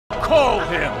Call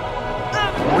him.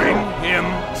 Bring him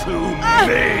to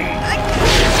me.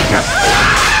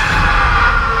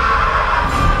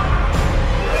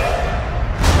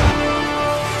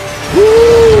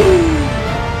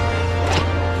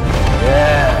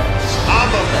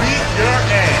 I'ma beat your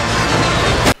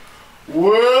ass.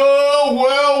 Well,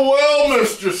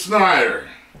 Mr. Snyder.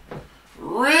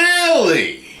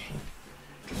 Really?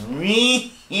 Really?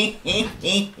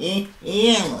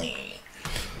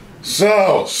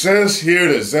 So, says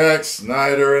here that Zack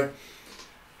Snyder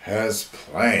has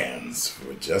plans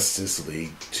for Justice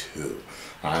League 2.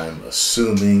 I'm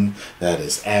assuming that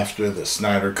is after the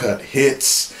Snyder Cut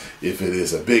hits. If it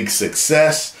is a big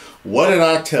success, what did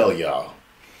I tell y'all?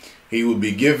 He will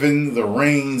be given the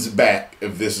reins back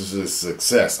if this is a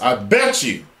success. I bet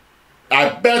you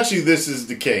this is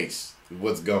the case.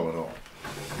 What's going on?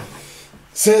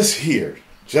 Says here,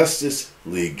 Justice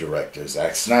League director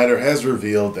Zack Snyder has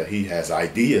revealed that he has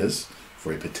ideas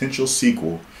for a potential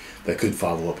sequel that could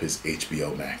follow up his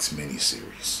HBO Max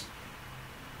miniseries.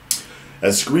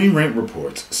 As Screen Rant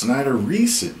reports, Snyder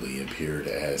recently appeared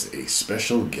as a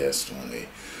special guest on a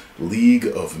League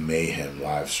of Mayhem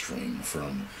livestream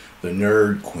from the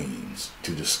Nerd Queens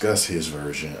to discuss his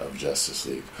version of Justice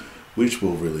League, which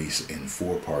will release in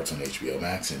 4 parts on HBO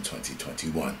Max in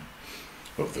 2021.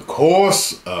 Over the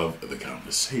course of the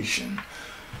conversation,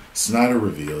 Snyder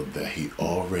revealed that he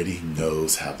already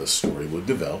knows how the story would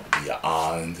develop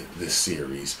beyond this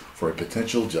series for a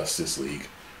potential Justice League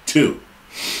 2.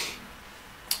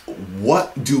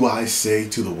 What do I say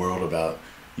to the world about,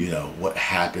 what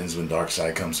happens when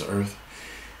Darkseid comes to Earth?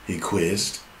 He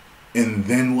quizzed. And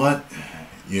then what?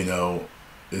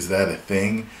 Is that a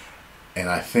thing? And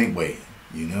I think, wait,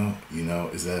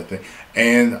 is that a thing?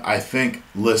 And I think,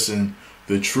 listen,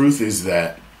 the truth is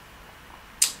that,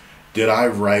 did I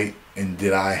write and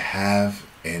did I have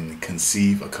and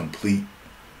conceive a complete,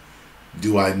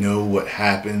 do I know what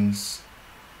happens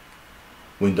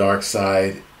when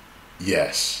Darkseid?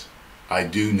 Yes, I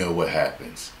do know what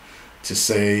happens. To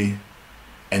say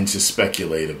and to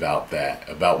speculate about that,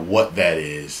 about what that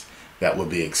is, that would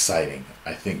be exciting.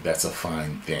 I think that's a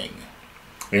fine thing.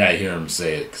 I gotta hear him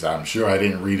say it, because I'm sure I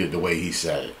didn't read it the way he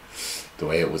said it. The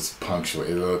way it was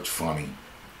punctuated, it looked funny.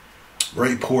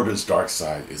 Ray Porter's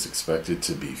Darkseid is expected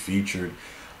to be featured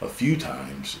a few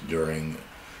times during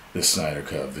the Snyder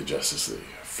Cut of the Justice League.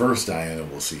 First, Diana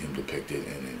will see him depicted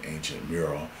in an ancient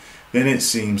mural. Then it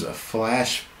seems a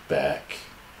flashback.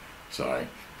 Sorry,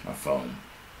 my phone.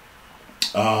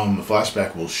 The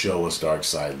flashback will show us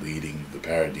Darkseid leading the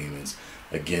parademons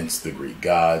against the Greek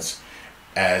gods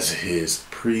as his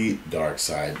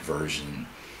pre-Darkseid version,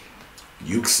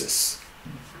 Euxis.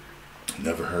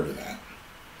 Never heard of that.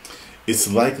 It's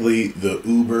likely the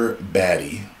Uber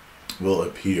baddie will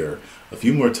appear a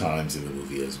few more times in the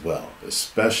movie as well,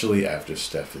 especially after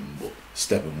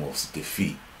Steppenwolf's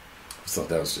defeat. I thought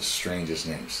that was the strangest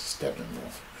name,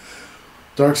 Steppenwolf.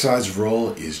 Darkseid's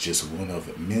role is just one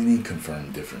of many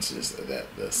confirmed differences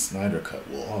that the Snyder Cut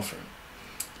will offer.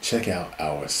 Check out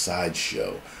our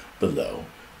sideshow below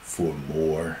for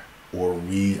more, or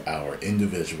read our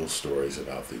individual stories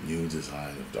about the new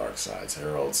design of Darkseid's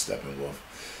Herald Steppenwolf,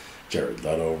 Jared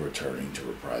Leto returning to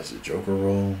reprise the Joker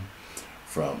role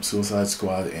from Suicide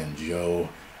Squad, and Joe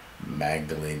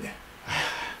Magdalene.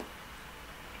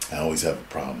 I always have a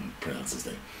problem pronouncing his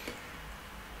name.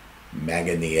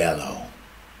 Manganiello.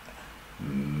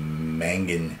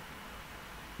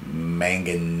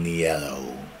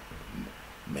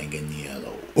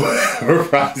 Manganiello.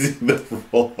 Reprising the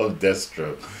role of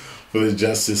Deathstroke for the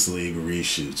Justice League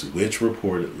reshoots, which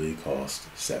reportedly cost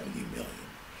 $70 million.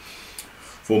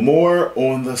 For more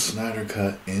on the Snyder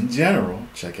Cut in general,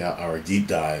 check out our deep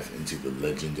dive into the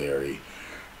legendary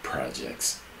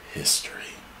project's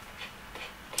history.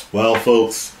 Well,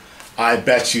 folks, I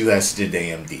bet you that's the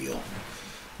damn deal.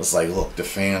 It's like, look, the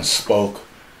fans spoke.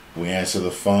 We answered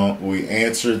the phone. We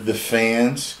answered the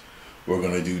fans. We're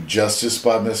going to do justice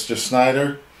by Mr.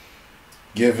 Snyder.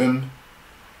 Give him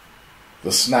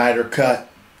the Snyder Cut.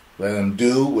 Let him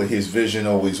do what his vision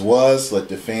always was. Let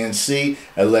the fans see,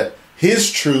 and let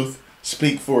his truth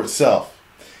speak for itself.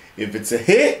 If it's a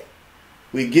hit,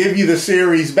 we give you the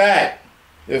series back.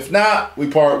 If not, we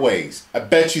part ways. I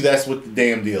bet you that's what the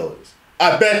damn deal is.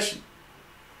 I bet you.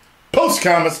 Post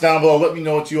comments down below. Let me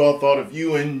know what you all thought. If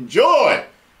you enjoyed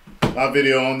my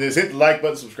video on this, hit the like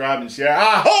button, subscribe, and share.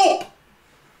 I hope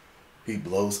he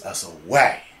blows us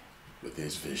away with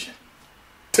his vision.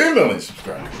 10 million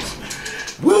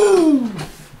subscribers. Woo!